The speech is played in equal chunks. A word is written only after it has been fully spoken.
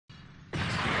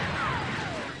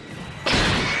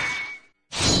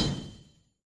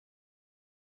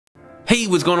Hey,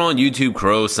 what's going on YouTube?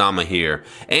 Crow-sama here,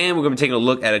 and we're going to be taking a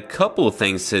look at a couple of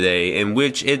things today in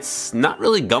which it's not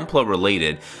really Gunpla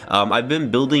related. I've been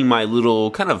building my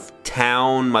little kind of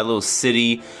town, my little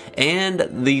city, and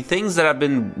the things that I've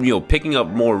been, picking up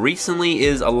more recently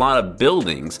is a lot of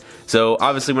buildings. So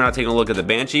obviously we're not taking a look at the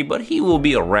Banshee, but he will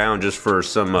be around just for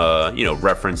some,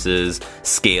 references,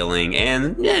 scaling,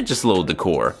 and just a little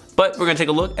decor. But we're going to take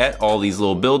a look at all these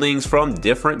little buildings from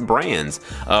different brands.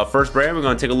 First brand we're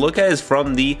going to take a look at is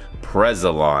from the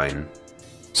Prezza line.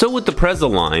 So with the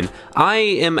Prezza line, I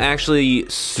am actually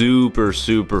super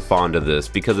fond of this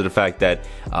because of the fact that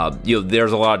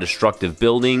there's a lot of destructive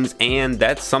buildings, and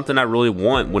that's something I really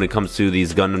want when it comes to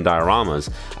these Gundam dioramas.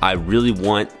 I really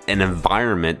want an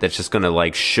environment that's just gonna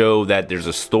like show that there's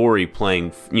a story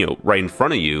playing, right in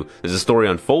front of you. There's a story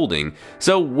unfolding.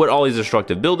 So with all these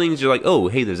destructive buildings, you're like, oh,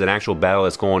 hey, there's an actual battle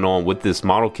that's going on with this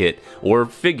model kit or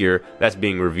figure that's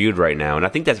being reviewed right now, and I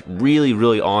think that's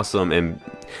really awesome and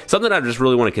something I just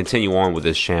really want to continue on with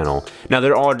this channel. Now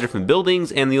there are different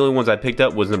buildings, and the only ones I picked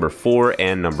up was number 4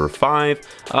 and number 5.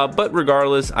 But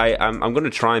regardless, I'm going to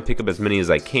try and pick up as many as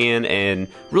I can and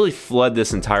really flood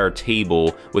this entire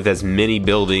table with as many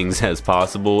buildings as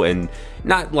possible, and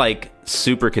not like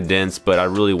super condensed, but I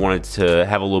really wanted to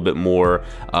have a little bit more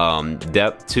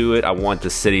depth to it. I want the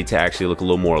city to actually look a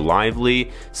little more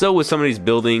lively. So with some of these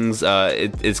buildings,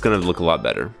 it's going to look a lot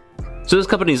better. So this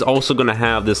company is also going to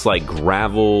have this like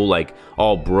gravel, like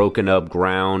all broken up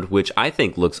ground, which I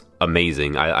think looks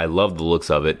amazing. I love the looks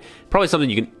of it. Probably something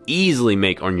you can easily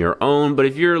make on your own, but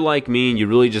if you're like me and you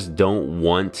really just don't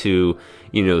want to,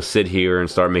 sit here and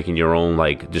start making your own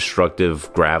like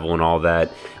destructive gravel and all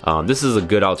that, this is a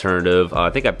good alternative. I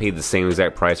think I paid the same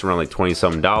exact price, around like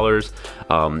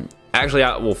 $20-something.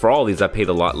 Actually, for all these I paid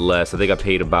a lot less. I think I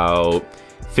paid about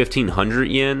 1,500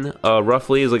 yen,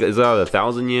 roughly. Is either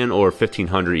 1,000 yen or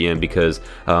 1,500 yen, because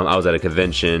I was at a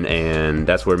convention, and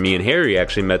that's where me and Harry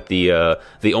actually met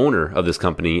the owner of this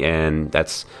company, and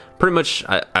that's pretty much,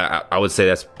 I would say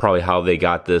that's probably how they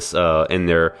got this in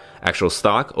their actual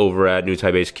stock over at New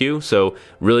Type HQ. So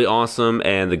really awesome,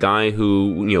 and the guy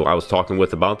who I was talking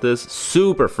with about this,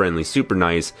 super friendly, super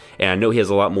nice, and I know he has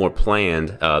a lot more planned.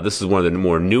 This is one of the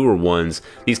more newer ones.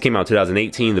 These came out in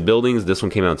 2018, the buildings. This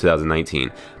one came out in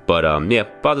 2019, but yeah,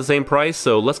 about the same price.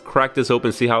 So let's crack this open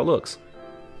and see how it looks.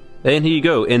 And here you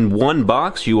go. In one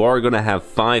box, you are going to have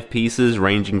 5 pieces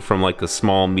ranging from like a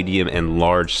small, medium, and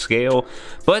large scale.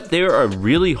 But they're a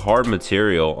really hard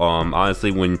material.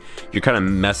 Honestly, when you're kind of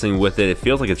messing with it, it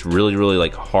feels like it's really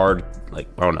like hard, like,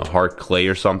 I don't know, hard clay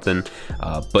or something.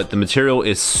 But the material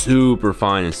is super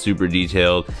fine and super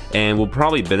detailed, and will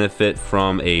probably benefit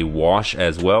from a wash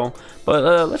as well.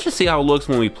 But let's just see how it looks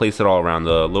when we place it all around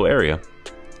the little area.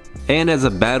 And as the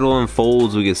battle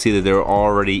unfolds, we can see that there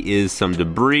already is some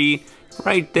debris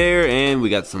right there, and we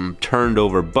got some turned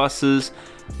over buses.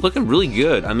 Looking really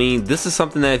good. I mean, this is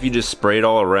something that if you just spray it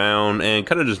all around and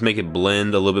kind of just make it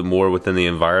blend a little bit more within the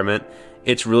environment,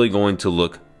 it's really going to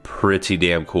look pretty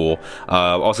damn cool.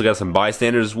 Also got some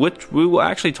bystanders, which we will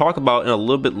actually talk about in a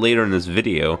little bit later in this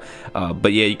video.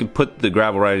 But yeah, you can put the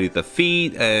gravel right underneath the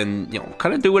feet and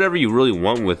kind of do whatever you really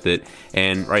want with it.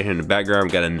 And right here in the background, we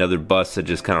got another bus that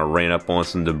just kind of ran up on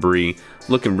some debris.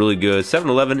 Looking really good.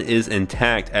 7-Eleven is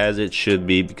intact, as it should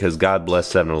be, because God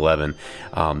bless 7-Eleven.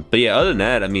 But yeah, other than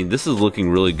that, I mean, this is looking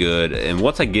really good. And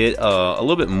once I get a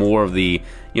little bit more of the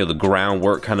the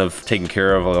groundwork kind of taken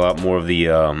care of, a lot more of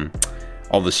the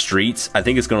all the streets, I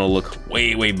think it's going to look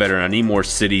way better. And I need more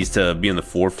cities to be in the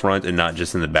forefront and not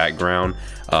just in the background,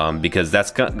 because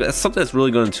that's something that's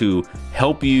really going to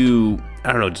help you,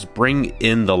 I don't know, just bring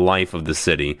in the life of the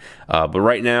city. But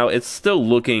right now, it's still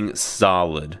looking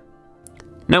solid.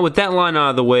 Now with that line out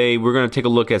of the way, we're going to take a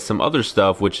look at some other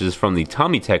stuff, which is from the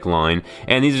TOMYTEC line,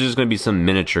 and these are just going to be some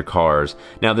miniature cars.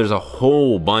 Now there's a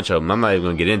whole bunch of them. I'm not even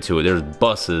going to get into it. There's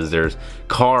buses, there's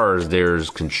cars, there's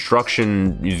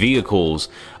construction vehicles,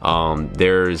 I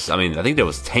think there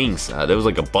was tanks, there was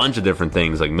like a bunch of different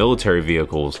things, like military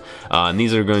vehicles, and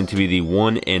these are going to be the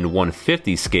 1 in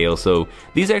 150 scale, so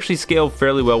these actually scale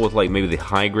fairly well with like maybe the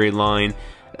high grade line.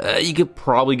 You could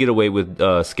probably get away with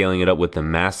scaling it up with the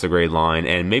master grade line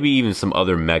and maybe even some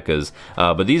other mechas,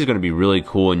 but these are going to be really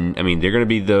cool, and I mean, they're going to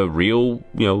be the real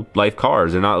life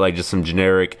cars. They're not like just some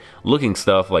generic looking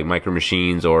stuff like Micro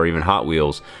Machines or even Hot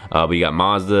Wheels, but you got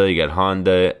Mazda, you got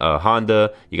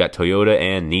Honda, you got Toyota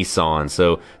and Nissan,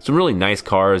 so some really nice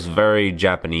cars, very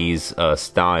Japanese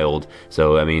styled.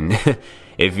 So I mean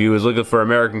if you was looking for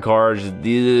American cars,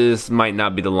 this might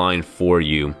not be the line for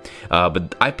you.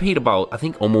 But I paid about, I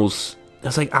think almost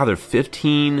it's like either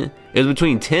 15. It was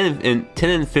between $10 and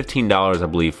 $15, I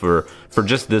believe, for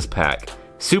just this pack.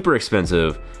 Super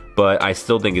expensive, but I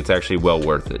still think it's actually well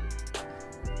worth it.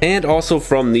 And also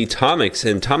from the Tomix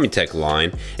and TOMYTEC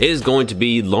line is going to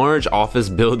be large office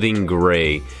building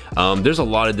gray. There's a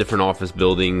lot of different office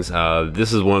buildings.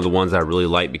 This is one of the ones I really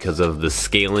like because of the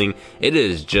scaling. It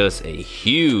is just a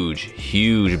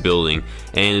huge building,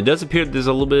 and it does appear there's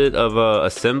a little bit of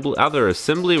either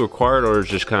assembly required or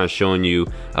it's just kind of showing you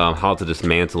how to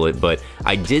dismantle it. But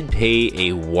I did pay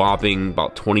a whopping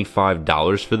about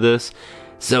 $25 for this.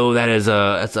 So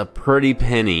that's a pretty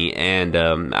penny, and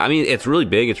I mean, it's really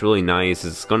big, it's really nice,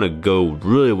 it's gonna go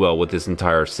really well with this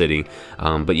entire city.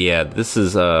 But yeah, this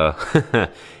is it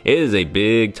is a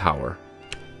big tower.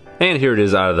 And here it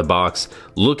is out of the box,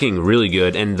 looking really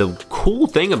good. And the cool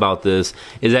thing about this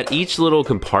is that each little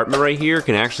compartment right here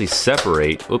can actually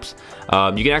separate. Oops.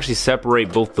 You can actually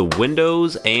separate both the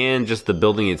windows and just the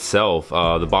building itself.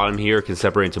 The bottom here can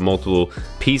separate into multiple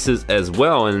pieces as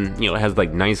well. And, you know, it has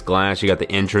like nice glass. You got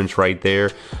the entrance right there.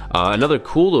 Another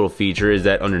cool little feature is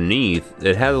that underneath,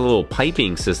 it has a little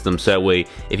piping system. So that way,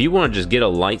 if you want to just get a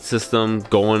light system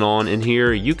going on in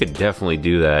here, you could definitely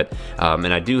do that.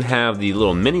 And I do have the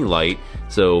little mini light,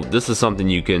 so this is something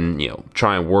you can, you know,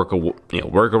 try and work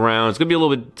around. It's gonna be a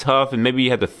little bit tough, and maybe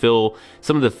you have to fill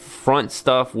some of the front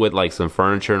stuff with like some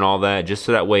furniture and all that, just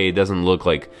so that way it doesn't look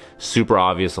like super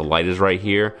obvious the light is right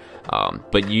here.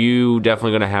 But you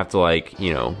definitely gonna have to, like,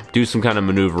 you know, do some kind of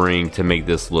maneuvering to make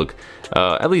this look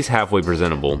at least halfway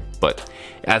presentable. But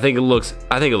I think it looks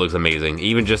amazing,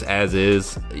 even just as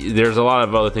is. There's a lot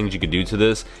of other things you could do to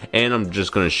this, and I'm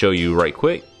just gonna show you right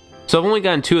quick. So I've only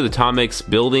gotten two of the Tomix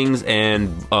buildings,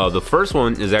 and the first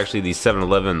one is actually the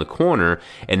 7-Eleven in the corner,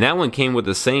 and that one came with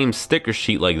the same sticker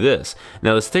sheet like this.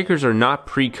 Now the stickers are not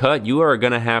pre-cut. You are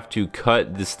gonna have to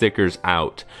cut the stickers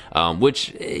out,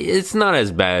 which it's not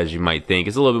as bad as you might think.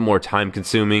 It's a little bit more time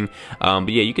consuming, but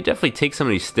yeah, you could definitely take some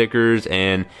of these stickers,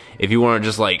 and if you want to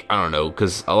just, like, I don't know,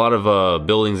 because a lot of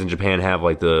buildings in Japan have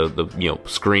like the you know,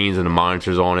 screens and the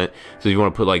monitors on it. So if you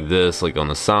want to put like this, like on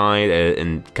the side,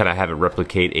 and kind of have it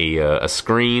replicate a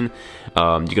screen.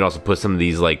 You can also put some of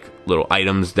these like little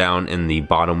items down in the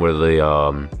bottom where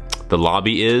the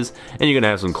lobby is, and you're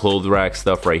gonna have some clothes rack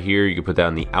stuff right here. You can put that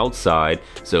on the outside.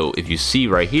 So if you see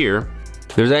right here,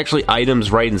 there's actually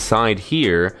items right inside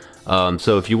here.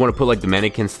 So if you want to put like the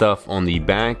mannequin stuff on the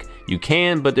back, you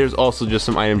can, but there's also just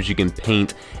some items you can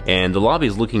paint, and the lobby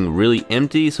is looking really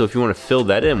empty. So if you want to fill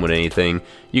that in with anything,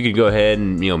 you could go ahead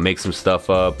and, you know, make some stuff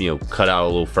up, you know, cut out a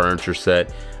little furniture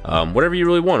set, whatever you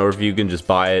really want. Or if you can just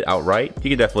buy it outright,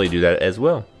 you can definitely do that as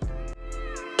well.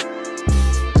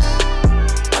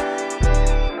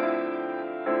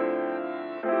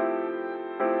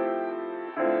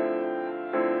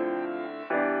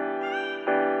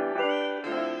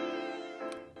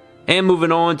 And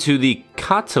moving on to the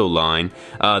KATO line,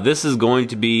 this is going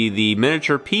to be the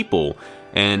miniature people.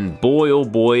 And boy, oh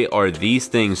boy, are these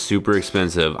things super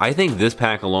expensive. I think this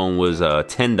pack alone was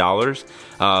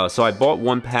 $10. So I bought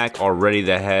one pack already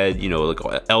that had, you know, like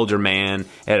an elder man, it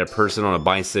had a person on a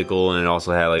bicycle, and it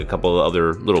also had like a couple of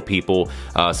other little people.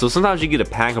 So sometimes you get a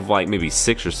pack of like maybe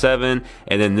 6 or 7,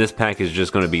 and then this pack is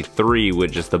just going to be 3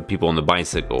 with just the people on the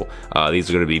bicycle. These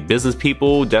are going to be business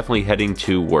people, definitely heading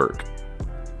to work.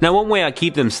 Now, one way I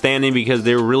keep them standing, because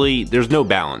there's no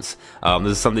balance.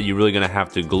 This is something you're really going to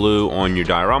have to glue on your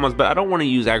dioramas, but I don't want to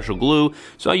use actual glue,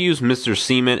 so I use Mr.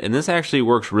 Cement, and this actually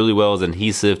works really well as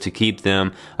adhesive to keep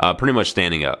them pretty much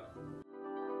standing up.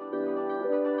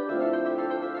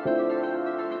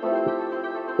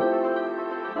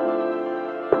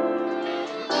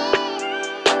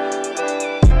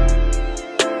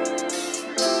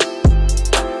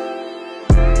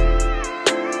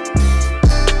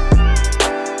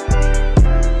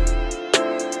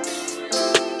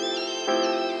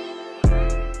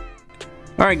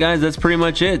 Alright guys, that's pretty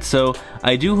much it. So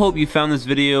I do hope you found this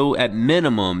video at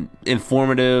minimum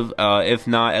informative, if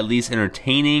not at least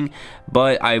entertaining.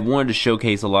 But I wanted to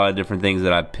showcase a lot of different things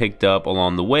that I picked up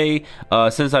along the way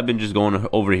since I've been just going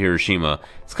over to Hiroshima.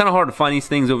 It's kind of hard to find these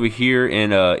things over here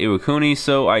in Iwakuni,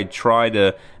 so I try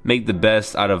to make the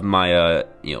best out of my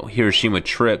you know, Hiroshima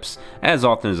trips as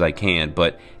often as I can.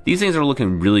 But these things are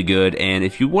looking really good, and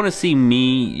if you want to see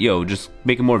me, you know, just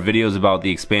making more videos about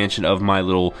the expansion of my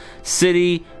little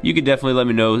city, you can definitely let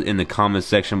me know in the comments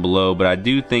section below. But I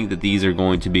do think that these are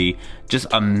going to be just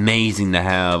amazing to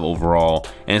have overall,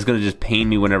 and it's going to just pain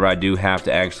me whenever I do have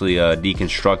to actually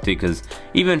deconstruct it, because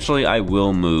eventually I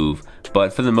will move.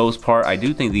 but for the most part, I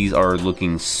do think these are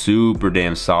looking super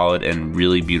damn solid and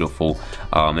really beautiful,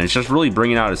 and it's just really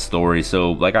bringing out a story.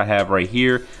 So like I have right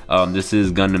here, this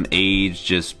is Gundam Age,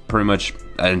 just pretty much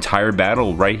an entire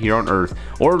battle right here on Earth,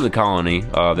 or the colony.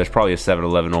 There's probably a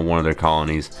 7-Eleven on one of their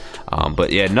colonies,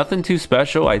 but yeah, nothing too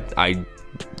special. I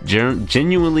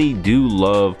genuinely do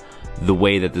love the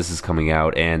way that this is coming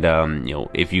out, and you know,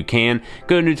 if you can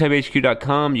go to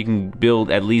newtypehq.com, you can build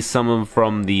at least some of them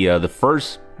from the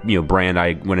first, you know, brand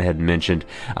I went ahead and mentioned,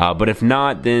 but if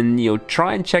not, then, you know,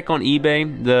 try and check on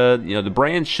eBay. The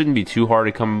brand shouldn't be too hard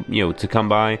to come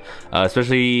by,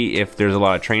 especially if there's a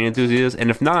lot of train enthusiasts,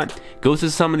 and if not, go to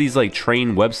some of these like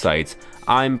train websites.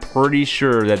 I'm pretty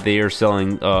sure that they are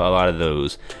selling a lot of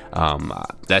those.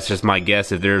 That's just my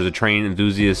guess. If there's a train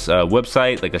enthusiast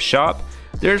website, like a shop,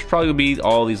 there's probably gonna be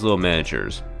all these little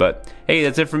miniatures. But hey,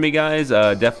 that's it for me, guys.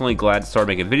 Definitely glad to start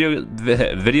making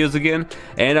videos again,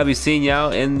 and I'll be seeing you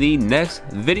out in the next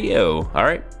video. All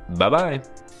right, bye bye.